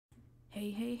Hey,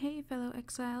 hey, hey, fellow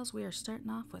exiles. We are starting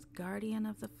off with Guardian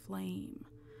of the Flame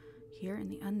here in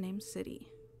the Unnamed City.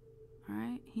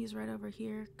 Alright, he's right over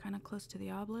here, kind of close to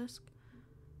the obelisk.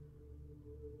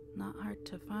 Not hard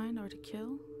to find or to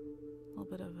kill. A little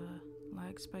bit of a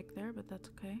lag spike there, but that's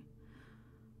okay.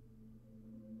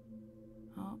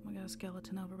 Oh, we got a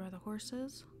skeleton over by the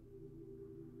horses.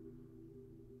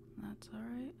 That's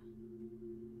alright.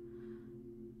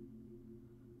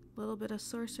 Little bit of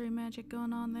sorcery magic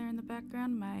going on there in the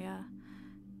background. My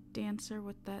dancer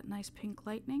with that nice pink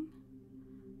lightning.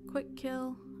 Quick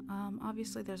kill.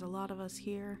 Obviously there's a lot of us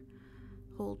here.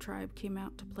 Whole tribe came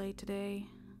out to play today,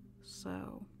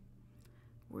 so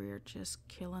we're just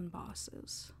killing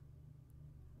bosses.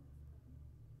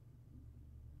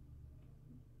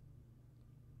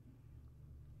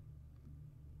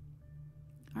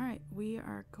 Alright, we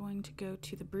are going to go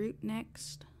to the Brute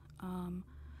next.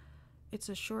 It's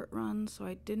a short run, so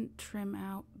I didn't trim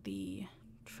out the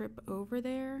trip over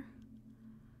there.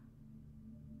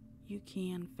 You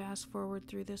can fast forward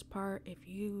through this part if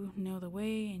you know the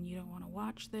way and you don't want to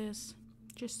watch this.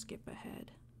 Just skip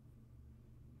ahead.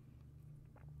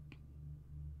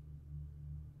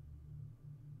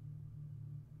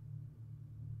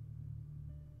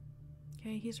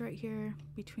 Okay, he's right here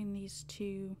between these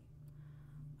two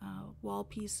wall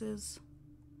pieces.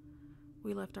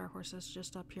 We left our horses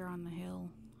just up here on the hill.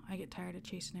 I get tired of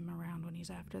chasing him around when he's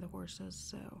after the horses,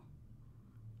 so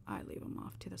I leave him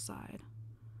off to the side.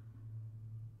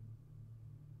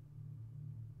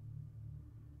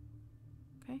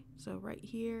 Okay, so right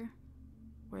here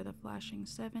where the flashing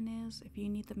 7 is, if you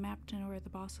need the map to know where the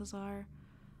bosses are,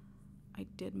 I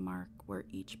did mark where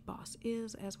each boss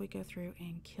is as we go through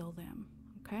and kill them,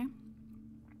 okay?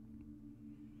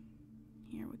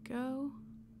 Here we go.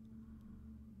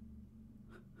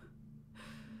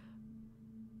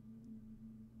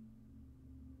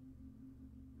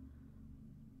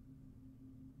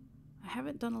 I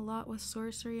haven't done a lot with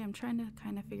sorcery. I'm trying to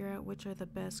kind of figure out which are the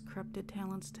best corrupted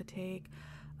talents to take.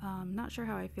 Not sure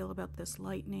how I feel about this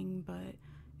lightning, but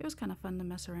it was kind of fun to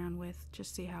mess around with,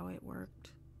 just see how it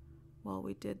worked while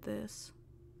we did this.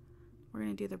 We're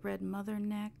going to do the Red Mother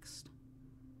next.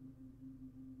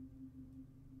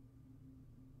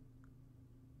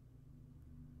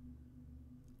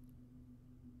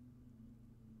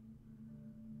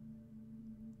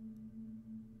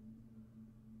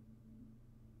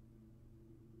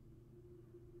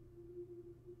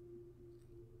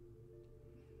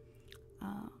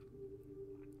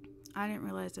 I didn't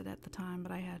realize it at the time,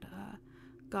 but I had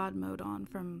God mode on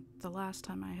from the last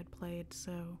time I had played,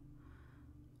 so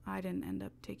I didn't end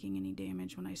up taking any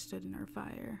damage when I stood in her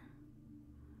fire.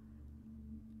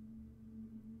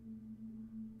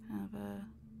 Kind of a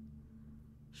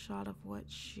shot of what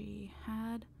she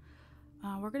had.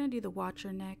 We're going to do the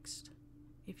Watcher next.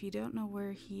 If you don't know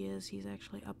where he is, he's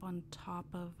actually up on top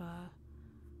of a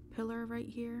pillar right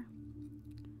here.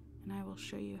 And I will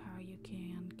show you how you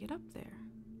can get up there.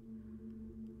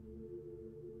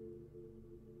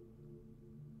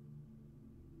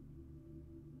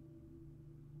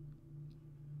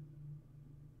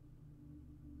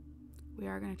 We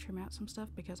are going to trim out some stuff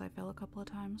because I fell a couple of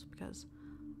times because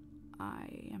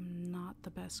I am not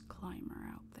the best climber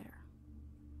out there.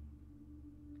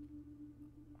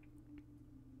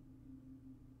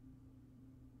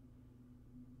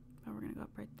 But we're going to go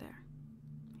up right there.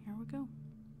 Here we go.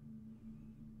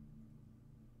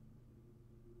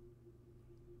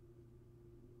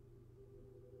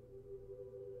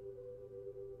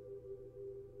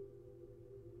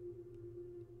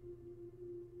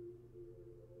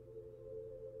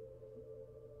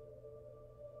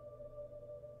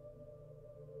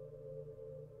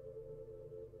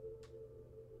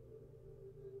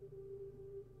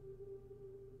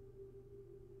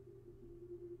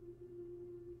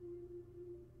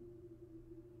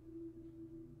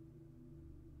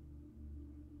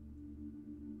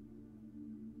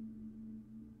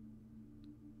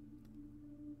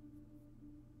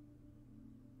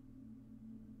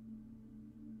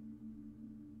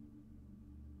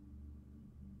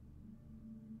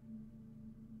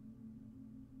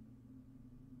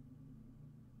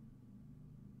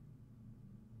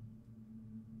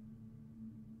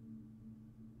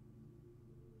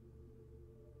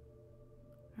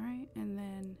 Alright, and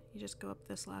then you just go up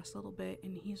this last little bit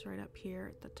and he's right up here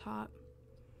at the top.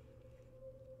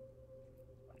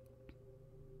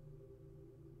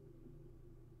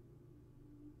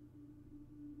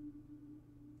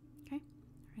 Okay,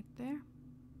 right there.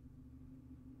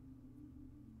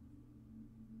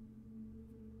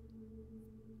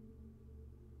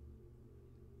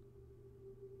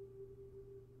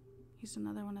 Here's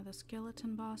another one of the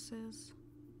skeleton bosses.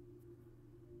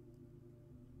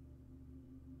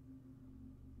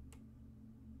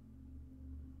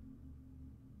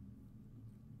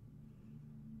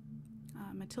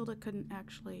 Matilda couldn't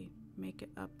actually make it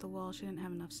up the wall. She didn't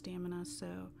have enough stamina,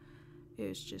 so it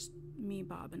was just me,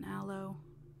 Bob, and Aloe.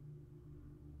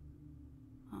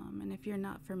 And if you're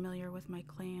not familiar with my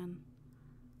clan,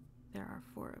 there are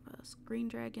 4 of us. Green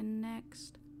Dragon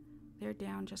next. They're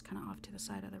down just kind of off to the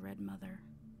side of the Red Mother.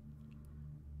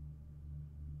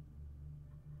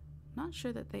 Not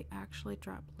sure that they actually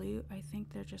drop loot. I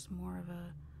think they're just more of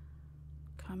a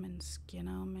come and skin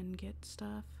them and get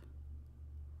stuff.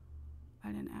 I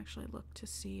didn't actually look to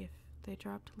see if they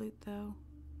dropped loot though.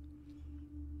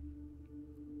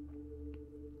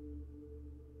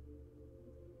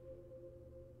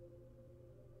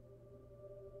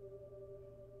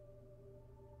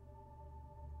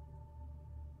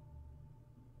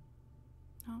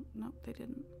 Oh, nope, they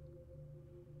didn't.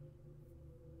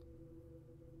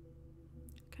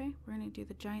 Okay, we're gonna do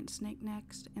the giant snake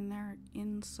next, and they're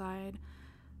inside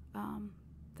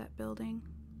that building.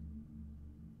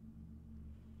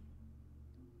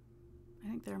 I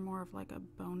think they're more of like a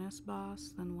bonus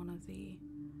boss than one of the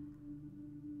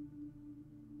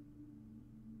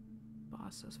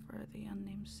bosses for the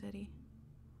Unnamed City.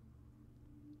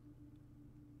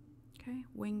 Okay,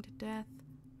 Winged Death.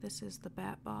 This is the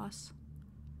Bat boss.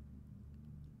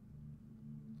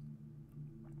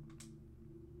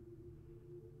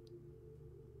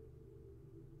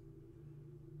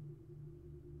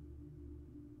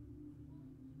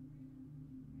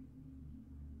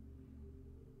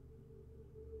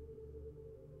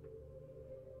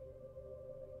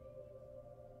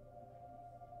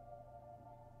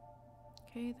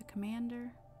 Okay, the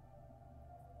Commander.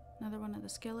 Another one of the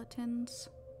skeletons.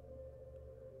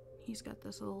 He's got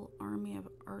this little army of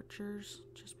archers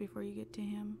just before you get to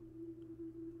him.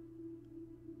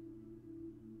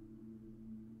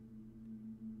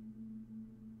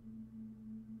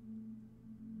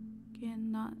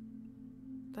 Again, not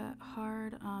that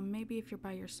hard. Maybe if you're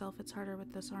by yourself it's harder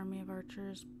with this army of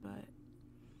archers, but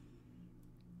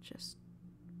just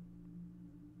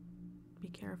be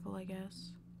careful, I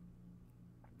guess.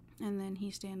 And then he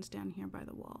stands down here by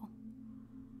the wall.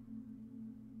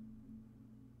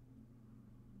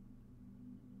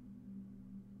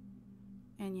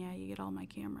 And yeah, you get all my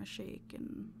camera shake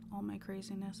and all my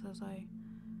craziness as I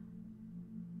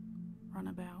run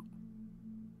about.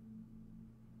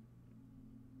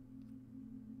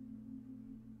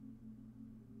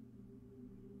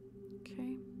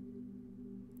 Okay.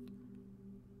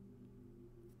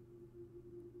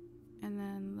 And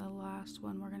then the last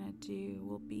one we're gonna do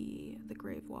will be the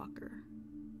Grave Walker,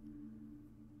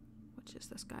 which is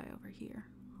this guy over here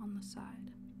on the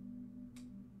side.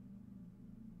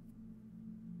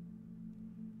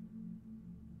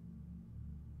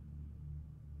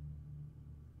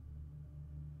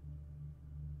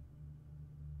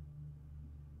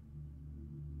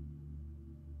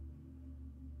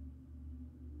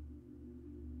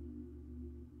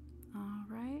 All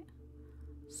right,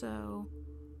 so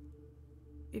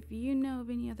if you know of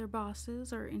any other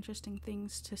bosses or interesting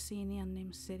things to see in the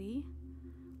Unnamed City,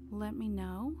 let me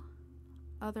know.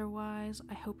 Otherwise,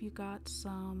 I hope you got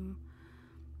some,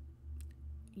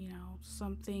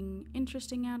 something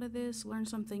interesting out of this, learned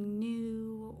something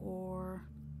new, or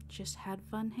just had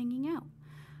fun hanging out.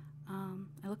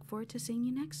 I look forward to seeing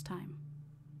you next time.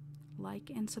 Like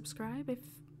and subscribe if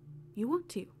you want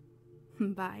to.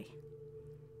 Bye.